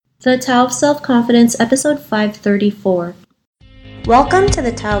The Tao of Self-Confidence, episode 534. Welcome to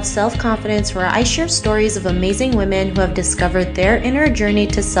the Tao of Self-Confidence, where I share stories of amazing women who have discovered their inner journey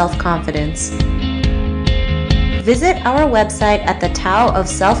to self-confidence. Visit our website at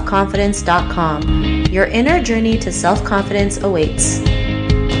thetaoofselfconfidence.com. Your inner journey to self-confidence awaits.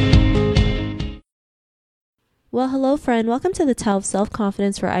 Well, hello friend. Welcome to the Tao of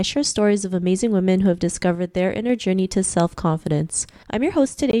Self-Confidence, where I share stories of amazing women who have discovered their inner journey to self-confidence. I'm your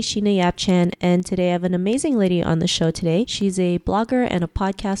host today, Sheena Yap-Chan, and today I have an amazing lady on the show today. She's a blogger and a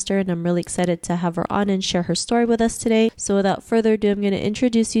podcaster, and I'm really excited to have her on and share her story with us today. So without further ado, I'm going to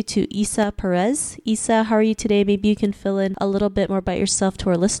introduce you to Isa Perez. Isa, how are you today? Maybe you can fill in a little bit more about yourself to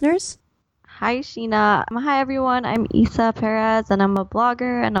our listeners. Hi, Sheena. Hi, everyone. I'm Isa Perez, and I'm a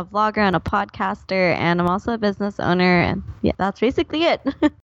blogger and a vlogger and a podcaster, and I'm also a business owner. And yeah, that's basically it.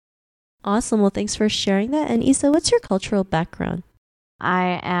 Awesome. Well, thanks for sharing that. And Isa, what's your cultural background?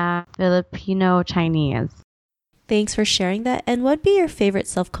 I am Filipino Chinese. Thanks for sharing that. And what'd be your favorite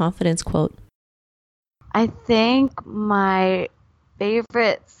self-confidence quote? I think my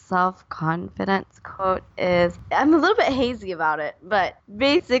favorite self-confidence quote is, I'm a little bit hazy about it, but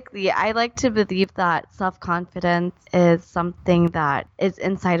basically I like to believe that self-confidence is something that is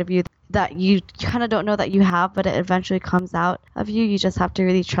inside of you that you kind of don't know that you have, but it eventually comes out of you. You just have to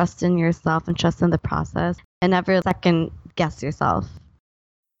really trust in yourself and trust in the process and never second guess yourself.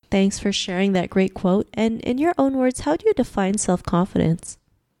 Thanks for sharing that great quote. And in your own words, how do you define self-confidence?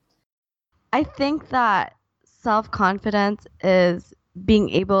 I think that self-confidence is being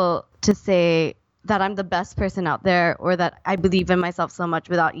able to say that I'm the best person out there, or that I believe in myself so much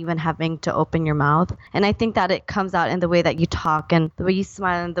without even having to open your mouth. And I think that it comes out in the way that you talk and the way you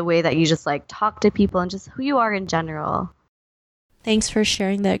smile and the way that you just talk to people and just who you are in general. Thanks for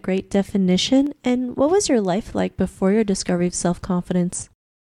sharing that great definition. And what was your life like before your discovery of self-confidence?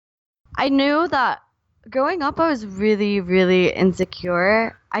 I knew that growing up I was really, really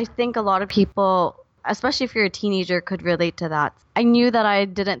insecure. I think a lot of people, especially if you're a teenager, could relate to that. I knew that I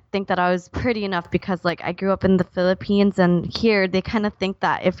didn't think that I was pretty enough because I grew up in the Philippines, and here they kind of think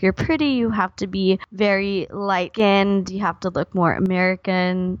that if you're pretty, you have to be very light-skinned, you have to look more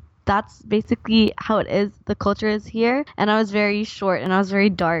American. That's basically how it is. The culture is here. And I was very short and I was very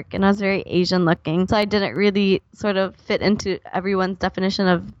dark and I was very Asian looking. So I didn't really sort of fit into everyone's definition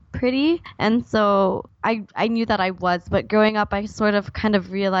of pretty. And so I knew that I was. But growing up, I sort of kind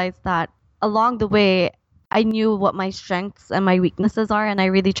of realized that along the way, I knew what my strengths and my weaknesses are, and I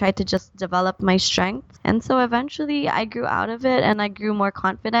really tried to just develop my strengths. And so eventually I grew out of it and I grew more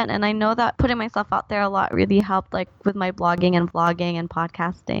confident. And I know that putting myself out there a lot really helped, with my blogging and vlogging and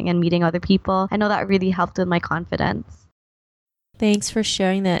podcasting and meeting other people. I know that really helped with my confidence. Thanks for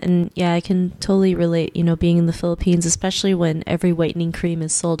sharing that. And yeah, I can totally relate, being in the Philippines, especially when every whitening cream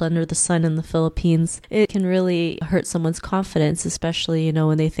is sold under the sun in the Philippines. It can really hurt someone's confidence, especially,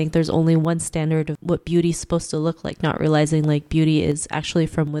 when they think there's only one standard of what beauty's supposed to look like, not realizing beauty is actually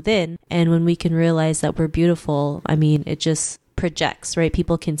from within. And when we can realize that we're beautiful, it just projects, right?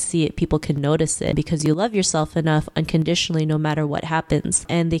 People can see it, people can notice it because you love yourself enough unconditionally no matter what happens,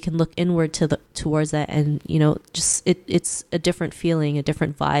 and they can look inward towards that, and it's a different feeling, a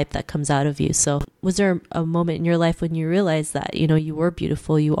different vibe that comes out of you. So was there a moment in your life when you realized that you were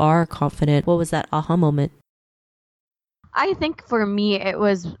beautiful, you are confident? What was that aha moment? I think for me it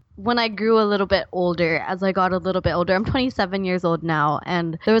was when I grew a little bit older. As I got a little bit older, I'm 27 years old now,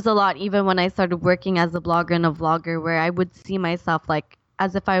 and there was a lot even when I started working as a blogger and a vlogger where I would see myself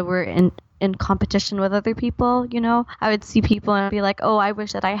as if I were in competition with other people. I would see people and be like, oh, I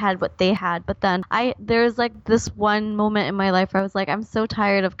wish that I had what they had. But then there's this one moment in my life where I was I'm so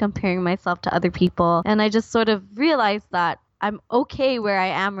tired of comparing myself to other people, and I just sort of realized that I'm okay where I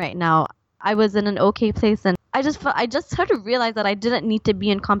am right now. I was in an okay place, and I just sort of realized that I didn't need to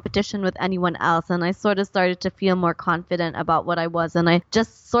be in competition with anyone else, and I sort of started to feel more confident about what I was, and I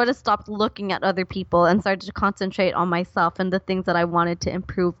just sort of stopped looking at other people and started to concentrate on myself and the things that I wanted to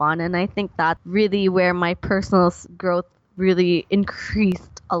improve on. And I think that's really where my personal growth really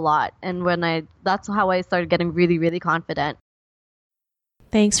increased a lot, and that's how I started getting really, really confident.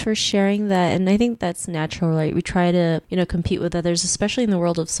 Thanks for sharing that. And I think that's natural, right? We try to, compete with others, especially in the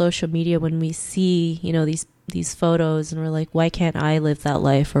world of social media, when we see, these photos and we're like, why can't I live that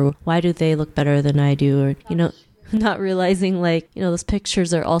life? Or why do they look better than I do? Or, not realizing those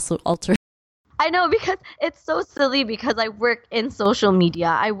pictures are also altered. I know, because it's so silly, because I work in social media.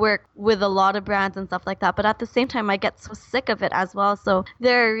 I work with a lot of brands and stuff like that. But at the same time, I get so sick of it as well. So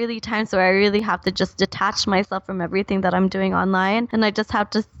there are really times where I really have to just detach myself from everything that I'm doing online. And I just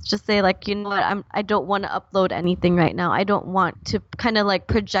have to just say, like, you know what, I don't want to upload anything right now. I don't want to kind of like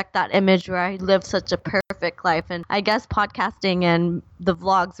project that image where I live such a perfect life. And I guess podcasting and the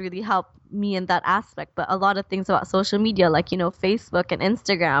vlogs really help me in that aspect. But a lot of things about social media, like, you know, Facebook and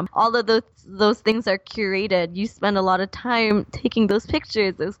Instagram, all of those things are curated. You spend a lot of time taking those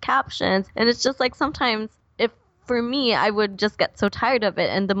pictures, those captions, and it's just like, sometimes, if for me, I would just get so tired of it,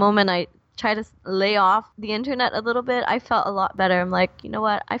 and the moment I try to lay off the internet a little bit, I felt a lot better. I'm like, you know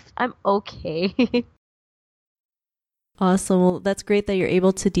what, I'm okay. Awesome. Well, that's great that you're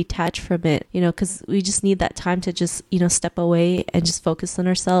able to detach from it, you know, because we just need that time to just, you know, step away and just focus on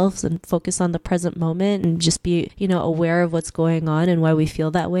ourselves and focus on the present moment and just be, you know, aware of what's going on and why we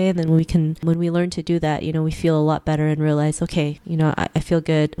feel that way. And then when we learn to do that, you know, we feel a lot better and realize, okay, you know, I feel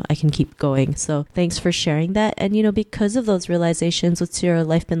good. I can keep going. So thanks for sharing that. And, you know, because of those realizations, what's your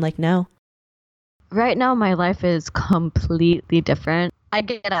life been like now? Right now, my life is completely different. I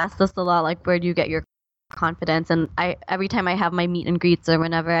get asked this a lot, like, where do you get your confidence? And every time I have my meet and greets, or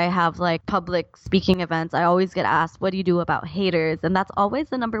whenever I have like public speaking events, I always get asked, what do you do about haters? And that's always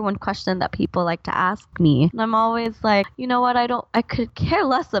the number one question that people like to ask me. And I'm always like, you know what, I could care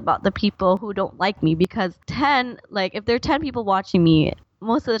less about the people who don't like me, because if there are 10 people watching me,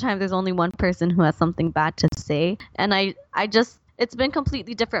 most of the time there's only one person who has something bad to say. And it's been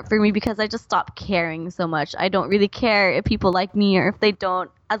completely different for me, because I just stopped caring so much. I don't really care if people like me or if they don't,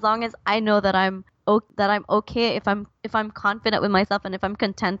 as long as I know that I'm okay. If I'm confident with myself and if I'm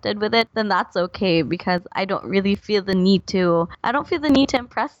contented with it, then that's okay, because I don't feel the need to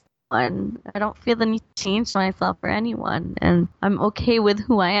impress anyone. I don't feel the need to change myself for anyone, and I'm okay with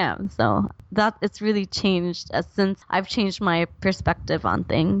who I am. So that it's really changed since I've changed my perspective on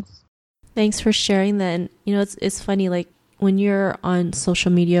things. Thanks for sharing that. And you know, it's funny, like, when you're on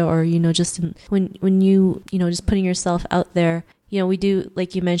social media, or, you know, just when you know, just putting yourself out there, you know, we do,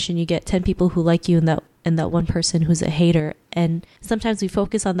 like you mentioned, you get 10 people who like you and that one person who's a hater. And sometimes we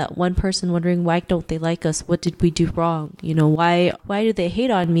focus on that one person, wondering, why don't they like us? What did we do wrong? You know, why do they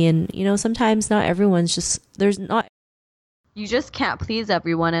hate on me? And, you know, sometimes not everyone's you just can't please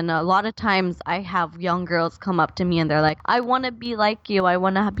everyone. And a lot of times I have young girls come up to me and they're like, I want to be like you. I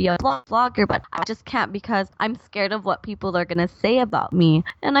want to be a vlogger, but I just can't, because I'm scared of what people are going to say about me.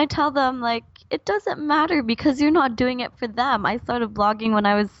 And I tell them, like, it doesn't matter, because you're not doing it for them. I started vlogging when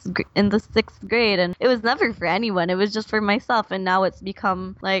I was in the 6th grade, and it was never for anyone. It was just for myself. And now it's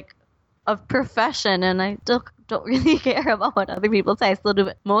become like a profession, and I don't really care about what other people say. I still do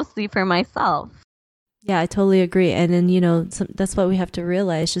it mostly for myself. Yeah, I totally agree. And then, you know, that's what we have to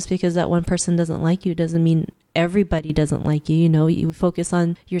realize. Just because that one person doesn't like you doesn't mean everybody doesn't like you. You know, you focus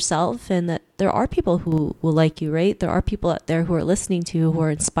on yourself, and that there are people who will like you, right? There are people out there who are listening to you, who are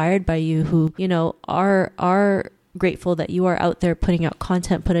inspired by you, who, you know, are grateful that you are out there putting out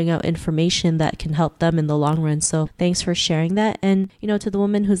content, putting out information that can help them in the long run. So thanks for sharing that. And, you know, to the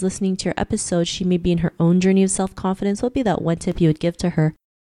woman who's listening to your episode, she may be in her own journey of self-confidence. What would be that one tip you would give to her?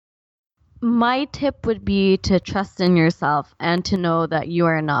 My tip would be to trust in yourself and to know that you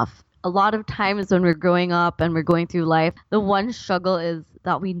are enough. A lot of times when we're growing up and we're going through life, the one struggle is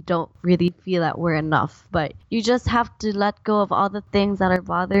that we don't really feel that we're enough. But you just have to let go of all the things that are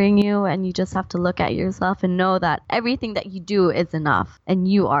bothering you, and you just have to look at yourself and know that everything that you do is enough, and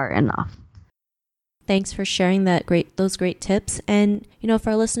you are enough. Thanks for sharing those great tips. And, you know, if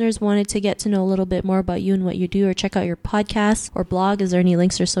our listeners wanted to get to know a little bit more about you and what you do, or check out your podcast or blog, is there any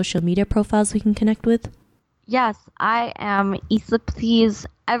links or social media profiles we can connect with? Yes, I am Issa Please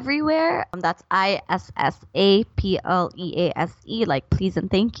everywhere. That's ISSAPLEASE, like please and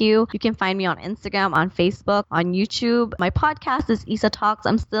thank you. You can find me on Instagram, on Facebook, on YouTube. My podcast is Issa Talks.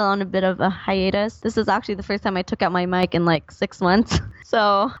 I'm still on a bit of a hiatus. This is actually the first time I took out my mic in like 6 months.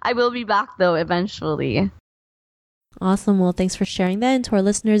 So I will be back though eventually. Awesome. Well, thanks for sharing that. And to our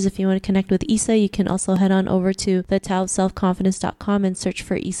listeners, if you want to connect with Issa, you can also head on over to thetaoofselfconfidence.com and search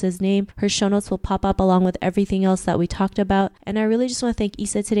for Issa's name. Her show notes will pop up along with everything else that we talked about. And I really just want to thank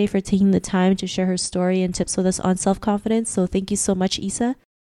Issa today for taking the time to share her story and tips with us on self-confidence. So thank you so much, Issa.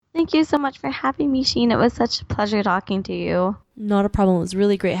 Thank you so much for having me, Sheen. It was such a pleasure talking to you. Not a problem. It was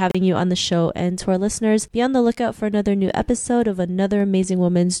really great having you on the show. And to our listeners, be on the lookout for another new episode of another amazing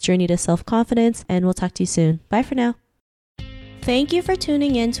woman's journey to self-confidence. And we'll talk to you soon. Bye for now. Thank you for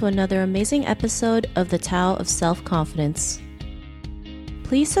tuning in to another amazing episode of The Tao of Self-Confidence.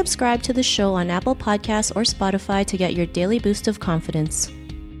 Please subscribe to the show on Apple Podcasts or Spotify to get your daily boost of confidence.